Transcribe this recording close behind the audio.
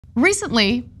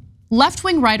recently,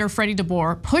 left-wing writer Freddie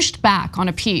DeBoer pushed back on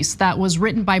a piece that was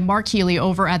written by Mark Healy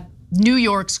over at New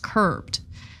York's Curbed.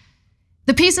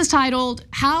 The piece is titled,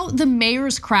 "How the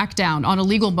Mayor's Crackdown on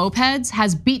Illegal Mopeds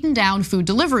Has Beaten Down Food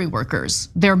Delivery Workers.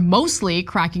 They're mostly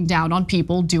cracking down on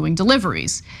people doing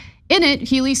deliveries." In it,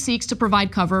 Healy seeks to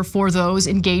provide cover for those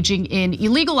engaging in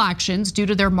illegal actions due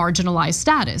to their marginalized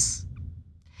status.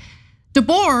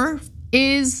 DeBoer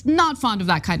is not fond of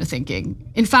that kind of thinking.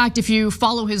 In fact, if you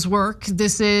follow his work,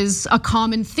 this is a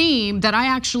common theme that I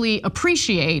actually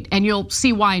appreciate, and you'll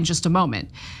see why in just a moment.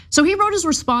 So he wrote his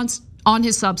response on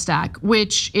his Substack,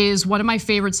 which is one of my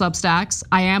favorite Substacks.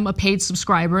 I am a paid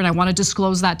subscriber and I want to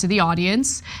disclose that to the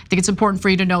audience. I think it's important for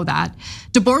you to know that.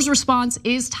 DeBoer's response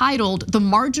is titled, "The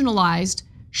marginalized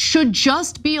should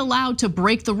just be allowed to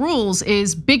break the rules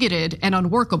is bigoted and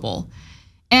unworkable."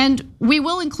 And we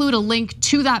will include a link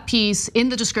to that piece in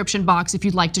the description box if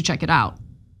you'd like to check it out.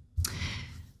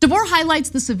 DeBoer highlights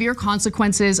the severe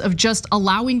consequences of just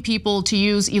allowing people to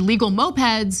use illegal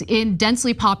mopeds in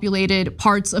densely populated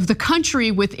parts of the country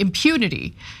with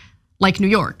impunity, like New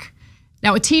York.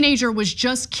 Now, a teenager was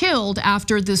just killed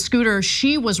after the scooter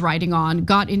she was riding on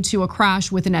got into a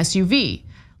crash with an SUV.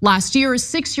 Last year, a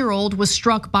 6-year-old was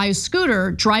struck by a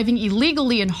scooter driving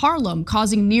illegally in Harlem,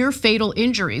 causing near fatal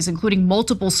injuries, including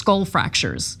multiple skull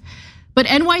fractures. But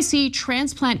NYC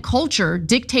transplant culture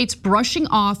dictates brushing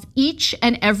off each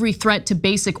and every threat to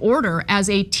basic order as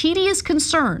a tedious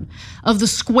concern of the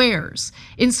squares,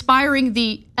 inspiring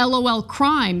the LOL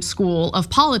crime school of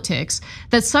politics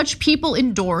that such people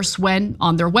endorse when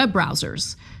on their web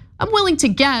browsers. I'm willing to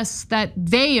guess that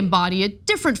they embody a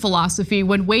different philosophy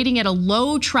when waiting at a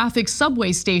low traffic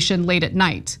subway station late at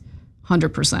night,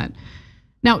 100%.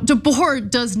 Now, DeBoer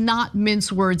does not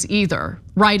mince words either,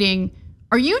 writing,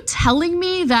 "Are you telling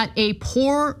me that a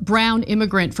poor brown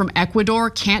immigrant from Ecuador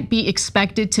can't be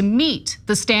expected to meet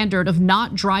the standard of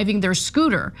not driving their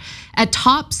scooter at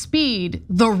top speed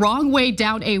the wrong way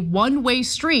down a one-way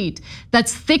street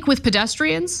that's thick with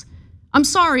pedestrians? I'm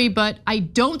sorry, but I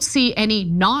don't see any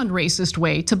non-racist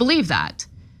way to believe that."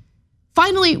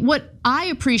 Finally, what I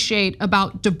appreciate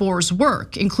about DeBoer's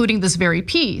work, including this very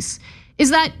piece, is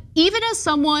that even as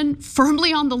someone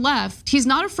firmly on the left, he's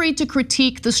not afraid to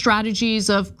critique the strategies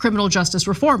of criminal justice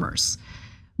reformers.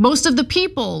 Most of the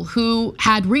people who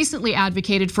had recently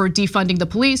advocated for defunding the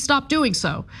police stopped doing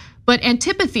so, but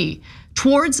antipathy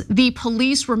towards the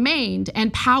police remained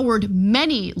and powered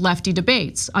many lefty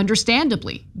debates,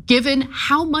 understandably, given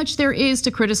how much there is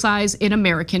to criticize in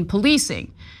American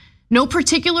policing. No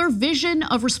particular vision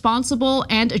of responsible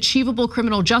and achievable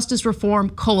criminal justice reform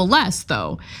coalesced,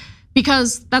 though,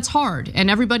 because that's hard and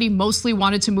everybody mostly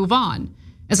wanted to move on.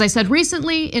 As I said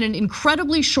recently, in an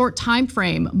incredibly short time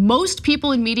frame, most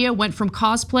people in media went from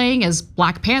cosplaying as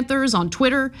Black Panthers on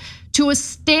Twitter to a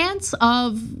stance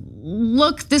of,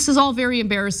 look, this is all very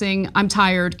embarrassing, I'm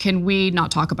tired, can we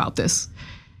not talk about this?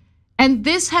 And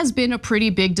this has been a pretty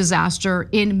big disaster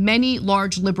in many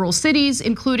large liberal cities,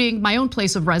 including my own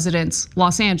place of residence,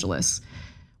 Los Angeles.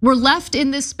 We're left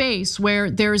in this space where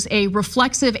there's a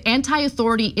reflexive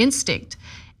anti-authority instinct,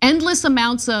 endless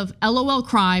amounts of LOL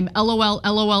crime, LOL,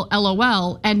 LOL,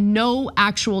 LOL, and no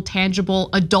actual tangible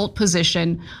adult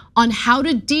position on how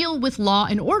to deal with law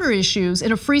and order issues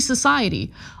in a free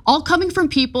society, all coming from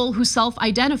people who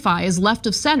self-identify as left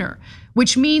of center,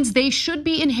 which means they should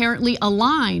be inherently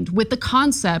aligned with the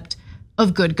concept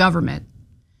of good government.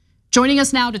 Joining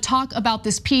us now to talk about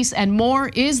this piece and more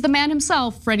is the man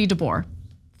himself, Freddie DeBoer.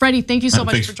 Freddie, thank you so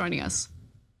much for joining us.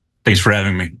 Thanks for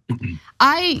having me.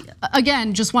 I,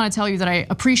 again, just want to tell you that I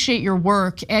appreciate your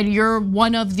work, and you're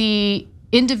one of the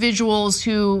individuals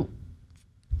who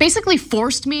basically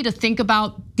forced me to think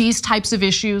about these types of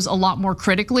issues a lot more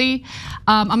critically.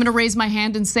 I'm gonna raise my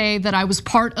hand and say that I was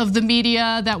part of the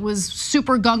media that was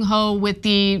super gung-ho with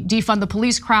the defund the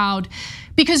police crowd,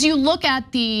 because you look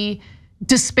at the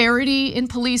disparity in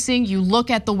policing, you look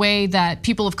at the way that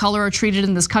people of color are treated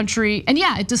in this country, and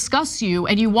yeah, it disgusts you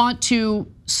and you want to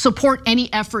support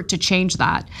any effort to change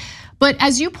that. But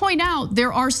as you point out,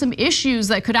 there are some issues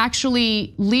that could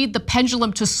actually lead the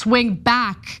pendulum to swing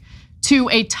back to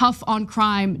a tough on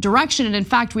crime direction. And in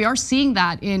fact, we are seeing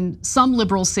that in some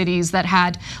liberal cities that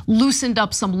had loosened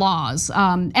up some laws,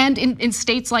 and in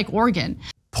states like Oregon.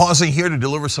 Pausing here to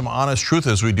deliver some honest truth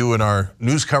as we do in our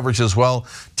news coverage as well.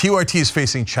 TYT is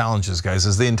facing challenges, guys,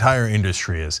 as the entire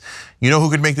industry is. You know who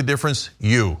could make the difference?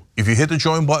 You. If you hit the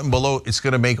join button below, it's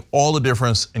gonna make all the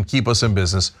difference and keep us in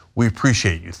business. We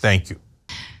appreciate you, thank you.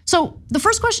 So the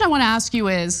first question I wanna ask you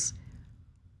is,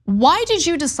 why did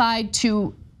you decide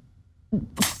to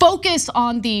focus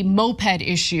on the moped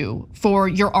issue for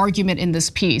your argument in this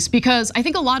piece, because I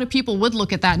think a lot of people would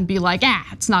look at that and be like,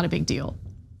 it's not a big deal.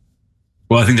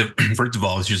 Well, I think that first of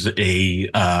all, it's just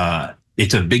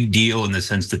it's a big deal in the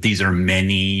sense that these are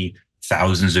many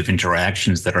thousands of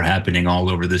interactions that are happening all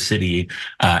over the city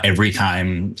every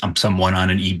time someone on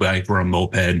an e-bike or a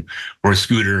moped or a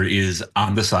scooter is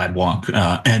on the sidewalk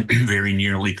and very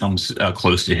nearly comes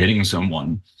close to hitting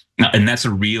someone. And that's a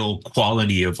real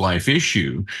quality of life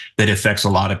issue that affects a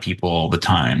lot of people all the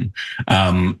time.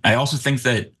 I also think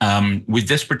that with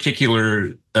this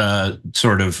particular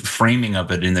sort of framing of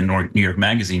it in the New York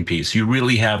Magazine piece, you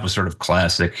really have a sort of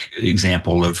classic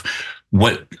example of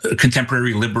what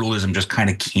contemporary liberalism just kind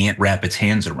of can't wrap its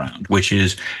hands around, which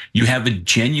is you have a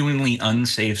genuinely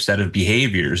unsafe set of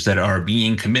behaviors that are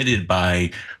being committed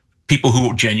by people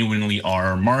who genuinely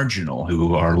are marginal,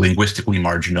 who are linguistically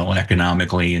marginal,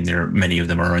 economically, and many of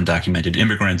them are undocumented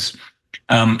immigrants.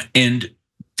 And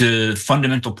the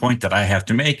fundamental point that I have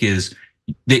to make is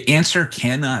the answer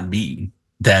cannot be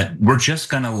that we're just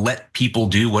gonna let people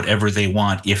do whatever they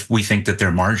want if we think that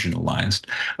they're marginalized.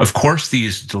 Of course,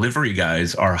 these delivery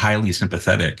guys are highly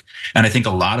sympathetic. And I think a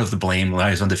lot of the blame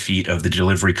lies on the feet of the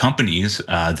delivery companies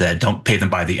that don't pay them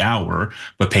by the hour,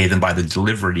 but pay them by the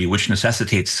delivery, which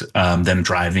necessitates them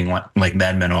driving like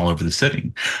madmen all over the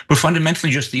city. But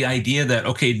fundamentally, just the idea that,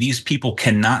 okay, these people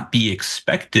cannot be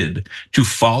expected to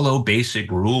follow basic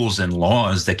rules and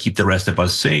laws that keep the rest of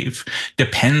us safe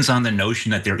depends on the notion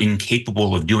that they're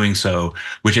incapable of doing so,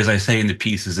 which, as I say in the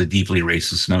piece, is a deeply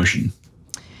racist notion.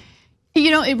 You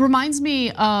know, it reminds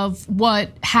me of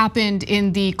what happened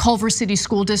in the Culver City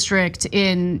School District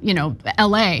in,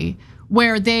 LA,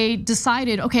 where they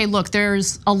decided, okay, look,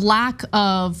 there's a lack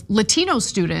of Latino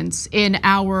students in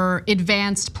our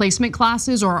advanced placement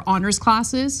classes or honors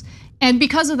classes. And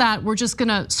because of that, we're just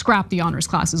gonna scrap the honors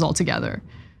classes altogether.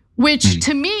 Which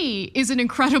to me is an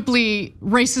incredibly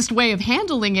racist way of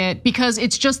handling it, because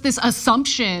it's just this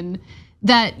assumption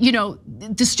that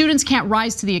the students can't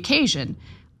rise to the occasion.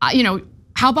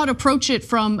 How about approach it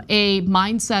from a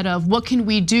mindset of what can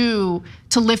we do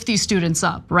to lift these students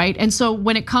up, right? And so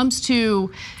when it comes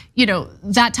to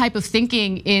that type of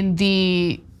thinking in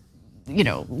the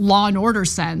law and order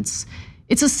sense,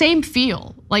 it's the same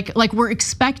feel. Like we're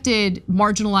expected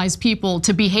marginalized people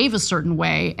to behave a certain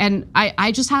way. And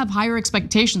I just have higher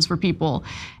expectations for people.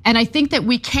 And I think that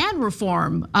we can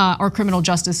reform our criminal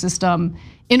justice system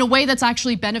in a way that's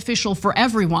actually beneficial for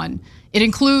everyone. It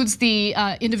includes the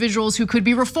individuals who could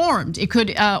be reformed, it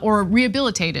could or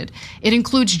rehabilitated. It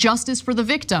includes justice for the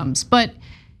victims. But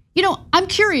I'm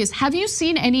curious, have you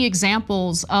seen any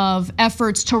examples of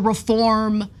efforts to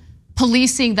reform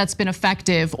policing that's been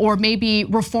effective, or maybe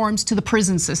reforms to the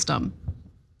prison system?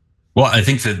 Well, I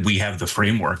think that we have the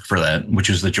framework for that, which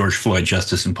is the George Floyd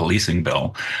Justice and Policing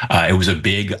Bill. It was a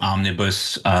big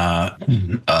omnibus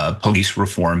police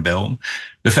reform bill.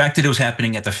 The fact that it was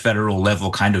happening at the federal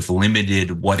level kind of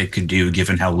limited what it could do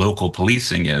given how local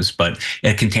policing is, but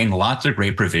it contained lots of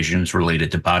great provisions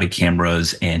related to body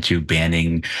cameras and to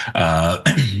banning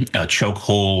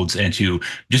chokeholds and to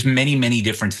just many, many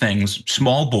different things.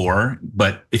 Small bore,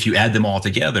 but if you add them all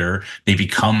together, they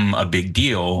become a big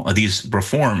deal, these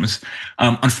reforms.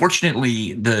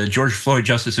 Unfortunately, the George Floyd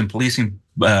Justice and Policing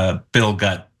bill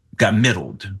got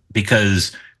middled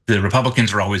because the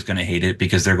Republicans are always going to hate it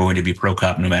because they're going to be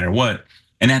pro-cop no matter what.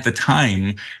 And at the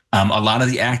time, a lot of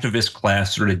the activist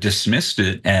class sort of dismissed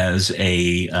it as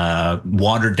a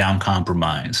watered down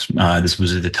compromise. This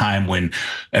was at the time when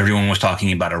everyone was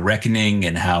talking about a reckoning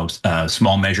and how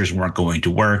small measures weren't going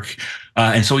to work.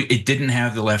 And so it didn't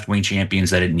have the left-wing champions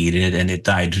that it needed, and it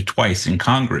died twice in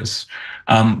Congress.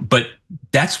 But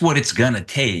that's what it's gonna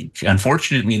take.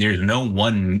 Unfortunately, there's no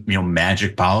one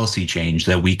magic policy change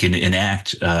that we can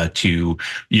enact to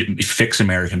fix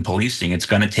American policing. It's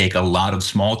gonna take a lot of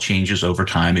small changes over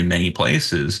time in many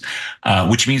places,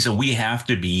 which means that we have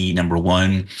to be, number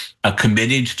one,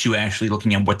 committed to actually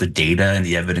looking at what the data and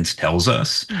the evidence tells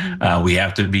us. We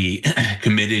have to be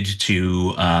committed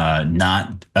to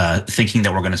not thinking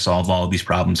that we're gonna solve all of these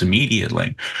problems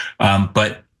immediately.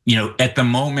 But at the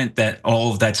moment that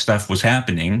all of that stuff was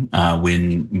happening,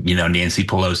 when Nancy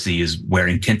Pelosi is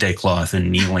wearing kente cloth and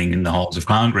kneeling in the halls of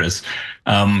Congress,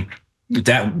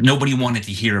 that nobody wanted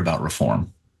to hear about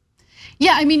reform.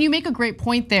 Yeah, I mean, you make a great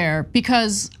point there,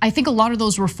 because I think a lot of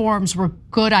those reforms were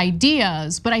good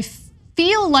ideas, but I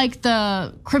feel like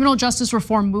the criminal justice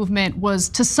reform movement was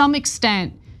to some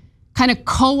extent kind of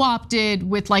co-opted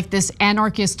with like this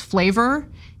anarchist flavor,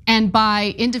 and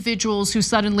by individuals who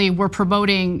suddenly were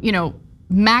promoting,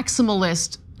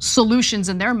 maximalist solutions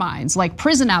in their minds, like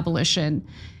prison abolition.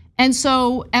 And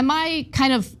so am I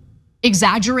kind of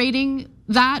exaggerating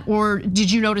that, or did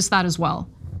you notice that as well?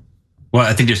 Well,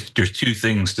 I think there's two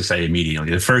things to say immediately.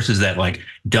 The first is that like,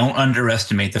 don't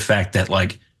underestimate the fact that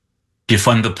like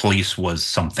defund the police was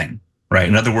something, right?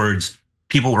 In other words,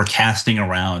 people were casting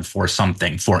around for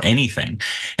something, for anything.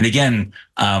 And again,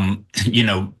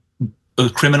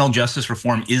 criminal justice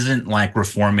reform isn't like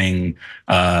reforming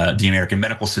the American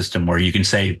medical system, where you can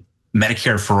say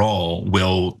Medicare for all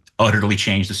will utterly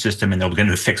change the system and they're going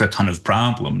to fix a ton of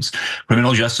problems.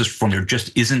 Criminal justice reform, there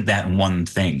just isn't that one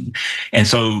thing. And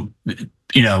so,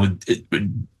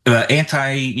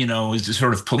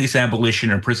 sort of police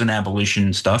abolition or prison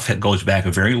abolition stuff goes back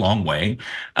a very long way.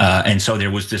 And so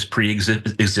there was this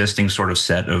pre-existing sort of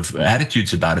set of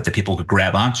attitudes about it that people could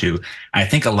grab onto. I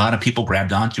think a lot of people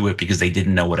grabbed onto it because they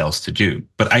didn't know what else to do.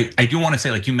 But I do want to say,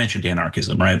 like you mentioned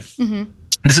anarchism, right? Mm-hmm.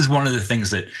 This is one of the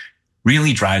things that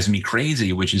really drives me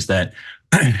crazy, which is that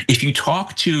if you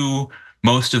talk to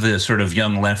most of the sort of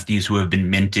young lefties who have been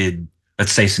minted,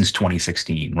 let's say since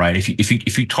 2016, right?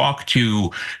 If you talk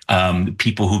to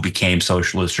people who became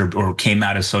socialists or came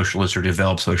out as socialists or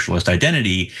developed socialist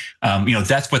identity,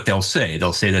 that's what they'll say.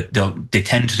 They'll say that they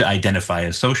tend to identify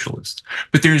as socialists.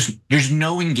 But there's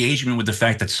no engagement with the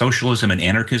fact that socialism and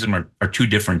anarchism are two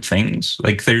different things.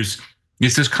 Like there's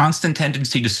this constant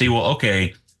tendency to say, well,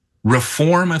 okay,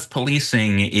 reform of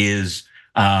policing is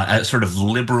a sort of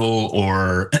liberal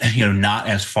or not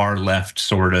as far left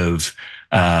sort of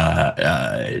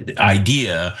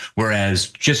idea,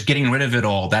 whereas just getting rid of it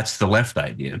all, that's the left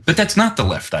idea. But that's not the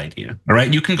left idea, all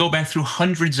right? You can go back through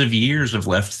hundreds of years of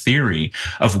left theory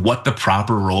of what the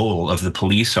proper role of the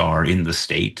police are in the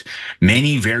state.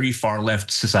 Many very far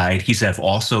left societies have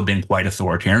also been quite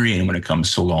authoritarian when it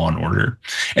comes to law and order.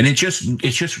 And it just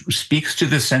speaks to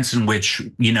the sense in which,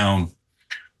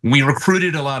 we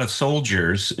recruited a lot of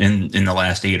soldiers in the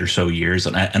last 8 or so years,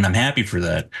 and I'm happy for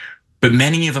that. But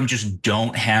many of them just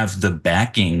don't have the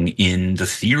backing in the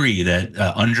theory that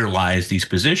underlies these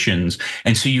positions.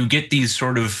 And so you get these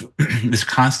sort of this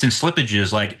constant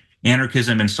slippages, like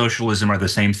anarchism and socialism are the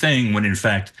same thing, when in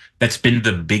fact, that's been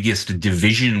the biggest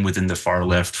division within the far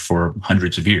left for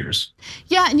hundreds of years.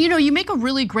 Yeah, and you make a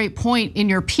really great point in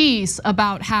your piece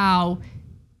about how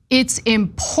it's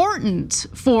important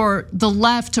for the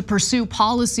left to pursue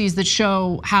policies that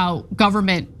show how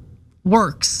government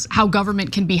works, how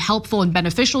government can be helpful and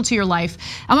beneficial to your life.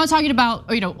 I'm not talking about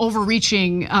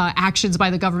overreaching actions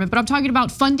by the government, but I'm talking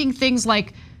about funding things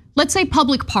like, let's say,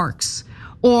 public parks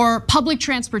or public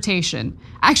transportation.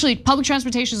 Actually, public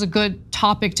transportation is a good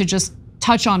topic to just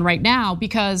touch on right now,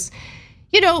 because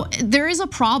there is a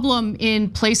problem in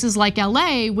places like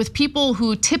LA with people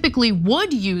who typically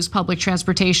would use public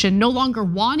transportation no longer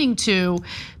wanting to,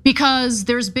 because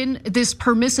there's been this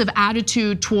permissive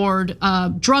attitude toward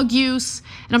drug use.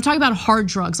 And I'm talking about hard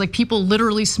drugs, like people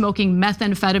literally smoking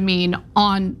methamphetamine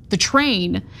on the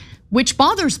train, which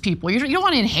bothers people. You don't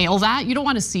want to inhale that, you don't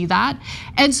want to see that.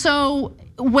 And so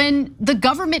when the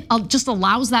government just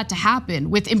allows that to happen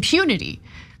with impunity,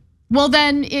 well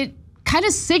then it kind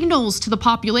of signals to the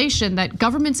population that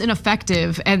government's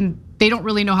ineffective and they don't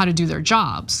really know how to do their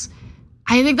jobs.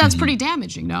 I think that's pretty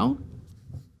damaging, no?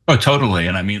 Oh, totally.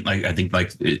 And I mean, like, I think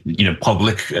like,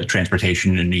 public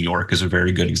transportation in New York is a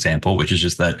very good example, which is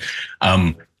just that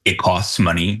it costs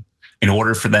money. In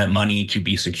order for that money to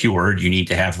be secured, you need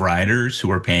to have riders who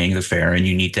are paying the fare, and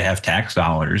you need to have tax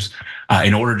dollars.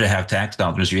 In order to have tax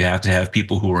dollars, you have to have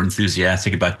people who are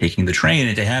enthusiastic about taking the train,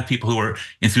 and to have people who are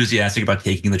enthusiastic about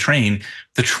taking the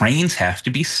trains have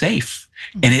to be safe.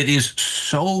 And it is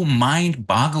so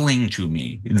mind-boggling to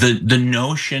me, the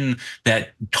notion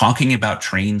that talking about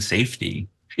train safety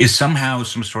is somehow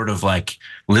some sort of like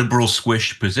liberal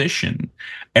squish position.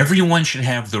 Everyone should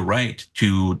have the right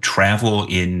to travel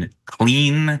in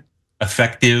clean,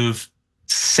 effective,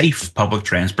 safe public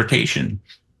transportation.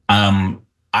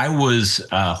 I was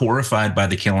horrified by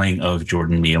the killing of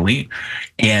Jordan Neely,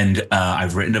 and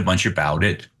I've written a bunch about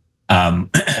it.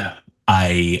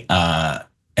 I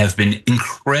have been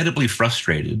incredibly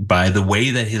frustrated by the way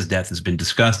that his death has been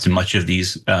discussed in much of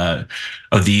these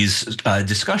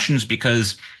discussions,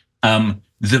 because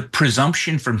the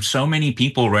presumption from so many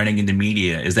people writing in the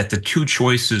media is that the two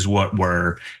choices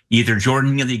were either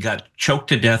Jordan Neely got choked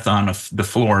to death on the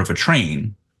floor of a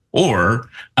train,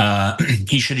 or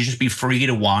he should just be free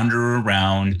to wander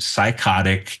around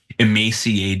psychotic,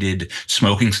 emaciated,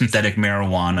 smoking synthetic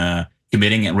marijuana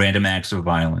committing random acts of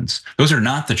violence. Those are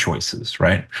not the choices,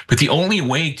 right? But the only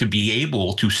way to be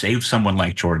able to save someone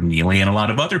like Jordan Neely and a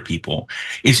lot of other people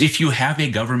is if you have a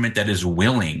government that is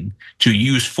willing to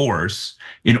use force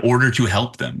in order to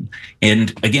help them.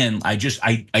 And again, I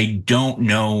don't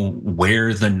know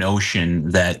where the notion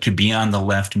that to be on the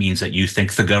left means that you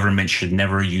think the government should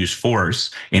never use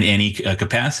force in any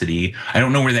capacity. I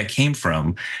don't know where that came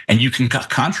from. And you can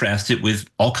contrast it with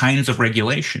all kinds of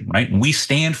regulation, right? We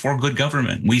stand for good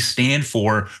government. We stand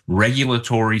for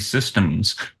regulatory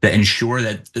systems that ensure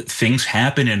that things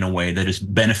happen in a way that is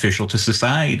beneficial to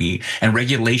society. And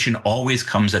regulation always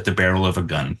comes at the barrel of a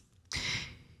gun.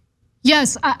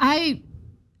 Yes,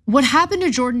 what happened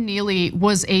to Jordan Neely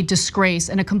was a disgrace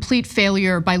and a complete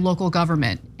failure by local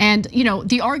government. And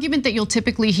the argument that you'll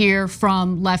typically hear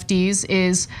from lefties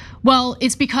is, well,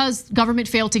 it's because government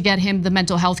failed to get him the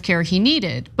mental health care he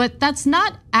needed. But that's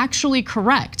not actually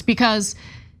correct, because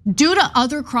due to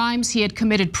other crimes he had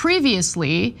committed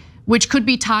previously, which could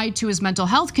be tied to his mental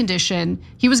health condition,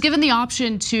 he was given the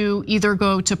option to either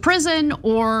go to prison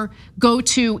or go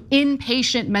to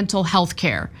inpatient mental health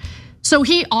care. So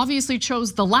he obviously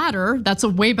chose the latter. That's a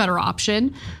way better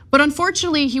option. But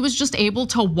unfortunately, he was just able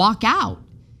to walk out.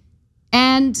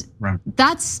 And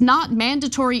that's not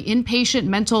mandatory inpatient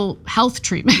mental health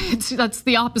treatment. That's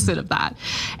the opposite of that.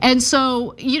 And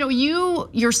so, you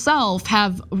yourself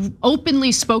have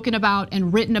openly spoken about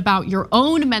and written about your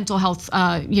own mental health,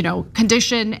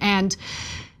 condition, and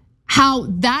how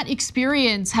that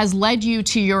experience has led you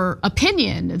to your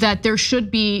opinion that there should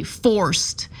be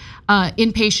forced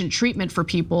inpatient treatment for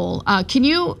people. Can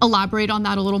you elaborate on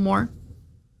that a little more?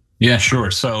 Yeah,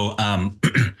 sure. So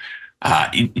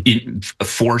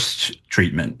forced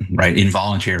treatment, right?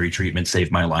 Involuntary treatment saved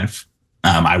my life.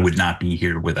 I would not be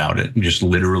here without it. Just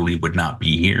literally would not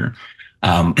be here.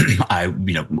 When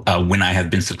I have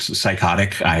been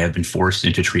psychotic, I have been forced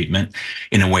into treatment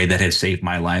in a way that has saved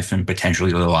my life and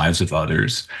potentially the lives of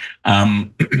others.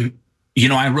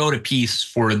 I wrote a piece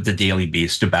for the Daily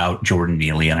Beast about Jordan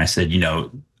Neely, and I said,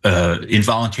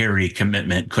 involuntary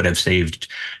commitment could have saved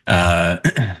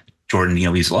Jordan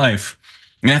Neely's life.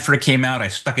 And after it came out, I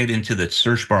stuck it into the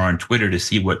search bar on Twitter to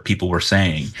see what people were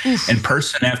saying. And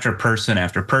person after person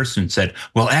after person said,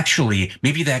 well, actually,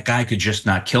 maybe that guy could just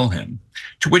not kill him.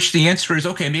 To which the answer is,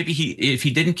 okay, maybe if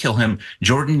he didn't kill him,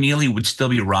 Jordan Neely would still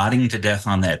be rotting to death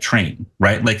on that train,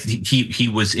 right? Like he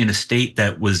was in a state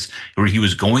where he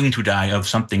was going to die of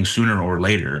something sooner or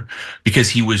later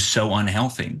because he was so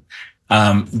unhealthy.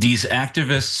 These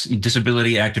activists,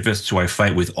 disability activists who I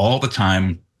fight with all the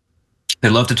time, they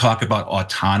love to talk about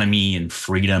autonomy and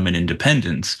freedom and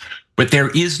independence, but there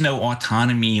is no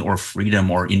autonomy or freedom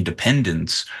or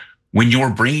independence when your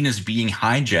brain is being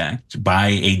hijacked by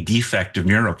a defect of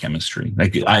neurochemistry.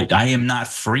 Like I am not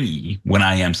free when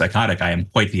I am psychotic. I am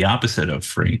quite the opposite of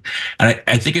free. And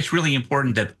I think it's really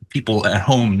important that people at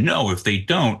home know, if they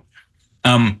don't,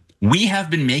 we have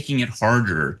been making it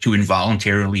harder to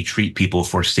involuntarily treat people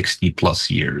for 60 plus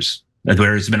years.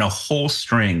 There has been a whole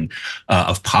string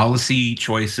of policy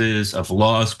choices, of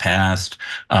laws passed,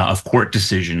 of court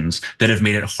decisions that have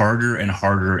made it harder and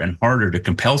harder and harder to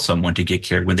compel someone to get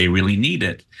care when they really need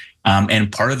it.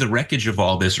 And part of the wreckage of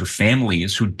all this are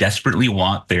families who desperately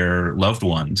want their loved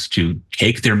ones to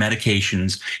take their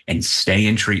medications and stay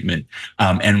in treatment.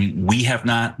 And we have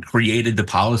not created the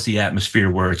policy atmosphere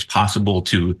where it's possible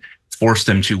to force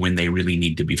them to when they really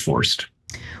need to be forced.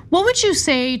 What would you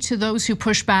say to those who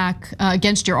push back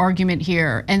against your argument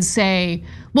here and say,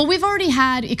 well, we've already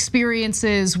had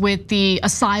experiences with the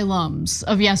asylums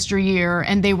of yesteryear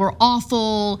and they were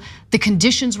awful, the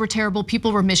conditions were terrible,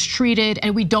 people were mistreated,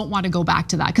 and we don't want to go back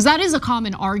to that? Because that is a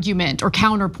common argument or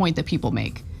counterpoint that people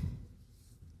make.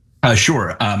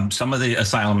 Sure. Some of the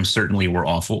asylums certainly were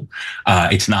awful.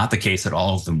 It's not the case that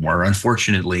all of them were.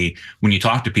 Unfortunately, when you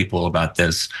talk to people about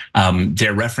this,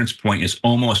 their reference point is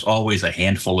almost always a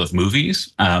handful of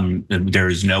movies. There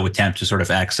is no attempt to sort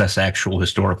of access actual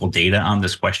historical data on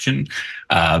this question.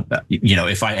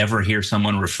 If I ever hear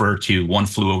someone refer to One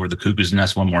Flew Over the Cuckoo's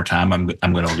Nest one more time, I'm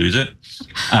going to lose it.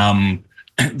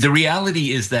 The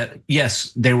reality is that,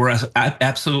 yes, there were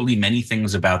absolutely many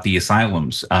things about the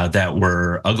asylums that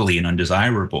were ugly and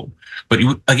undesirable. But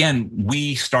again,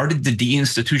 we started the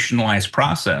deinstitutionalized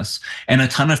process, and a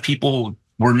ton of people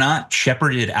were not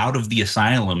shepherded out of the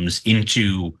asylums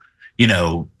into,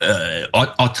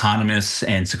 autonomous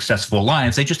and successful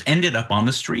lives. They just ended up on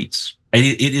the streets.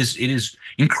 It is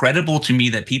incredible to me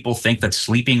that people think that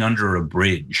sleeping under a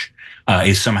bridge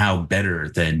is somehow better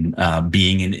than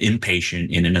being an inpatient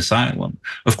in an asylum.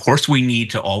 Of course, we need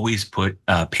to always put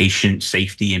patient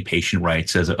safety and patient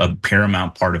rights as a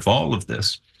paramount part of all of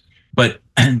this. But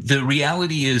the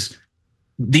reality is,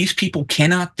 these people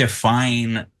cannot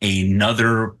define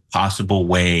another possible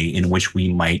way in which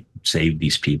we might save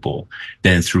these people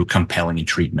than through compelling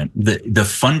treatment. The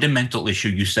fundamental issue,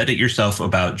 you said it yourself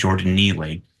about Jordan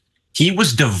Neely, he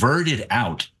was diverted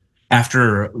out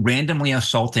after randomly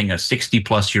assaulting a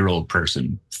 60-plus-year-old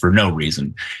person for no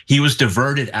reason. He was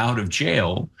diverted out of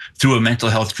jail through a mental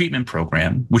health treatment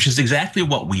program, which is exactly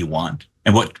what we want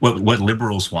and what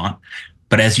liberals want.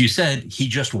 But as you said, he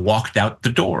just walked out the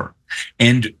door.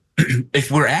 And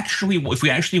if we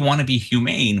actually want to be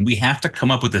humane, we have to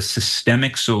come up with a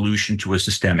systemic solution to a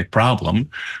systemic problem,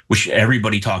 which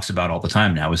everybody talks about all the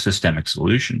time now is systemic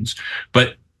solutions.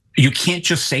 But you can't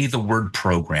just say the word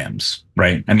programs,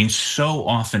 right? I mean, so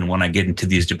often when I get into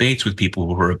these debates with people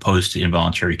who are opposed to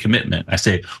involuntary commitment, I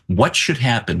say, what should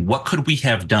happen? What could we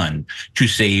have done to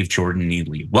save Jordan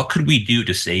Neely? What could we do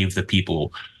to save the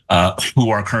people who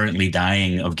are currently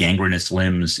dying of gangrenous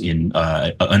limbs in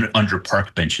under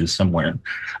park benches somewhere?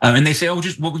 And they say, oh,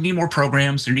 we need more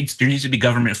programs. There needs to be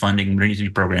government funding. There needs to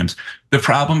be programs. The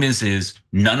problem is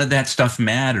none of that stuff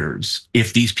matters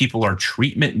if these people are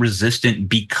treatment resistant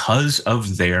because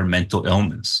of their mental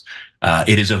illness.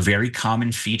 It is a very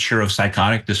common feature of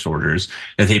psychotic disorders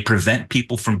that they prevent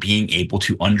people from being able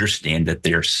to understand that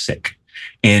they're sick.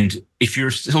 And if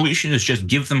your solution is just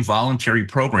give them voluntary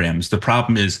programs, the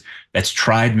problem is that's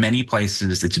tried many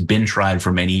places, it's been tried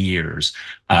for many years.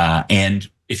 And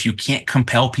if you can't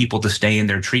compel people to stay in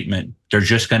their treatment, they're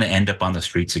just going to end up on the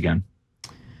streets again.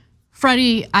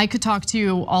 Freddie, I could talk to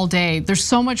you all day. There's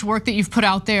so much work that you've put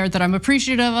out there that I'm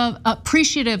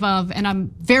appreciative of, and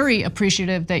I'm very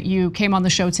appreciative that you came on the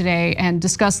show today and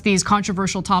discussed these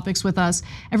controversial topics with us.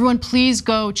 Everyone, please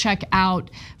go check out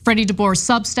Freddie DeBoer's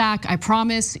Substack. I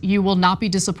promise you will not be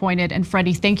disappointed. And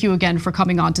Freddie, thank you again for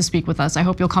coming on to speak with us. I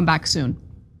hope you'll come back soon.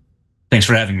 Thanks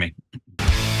for having me.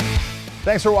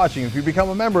 Thanks for watching. If you become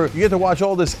a member, you get to watch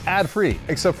all this ad-free,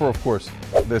 except for, of course,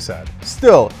 this ad.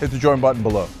 Still, hit the join button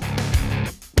below.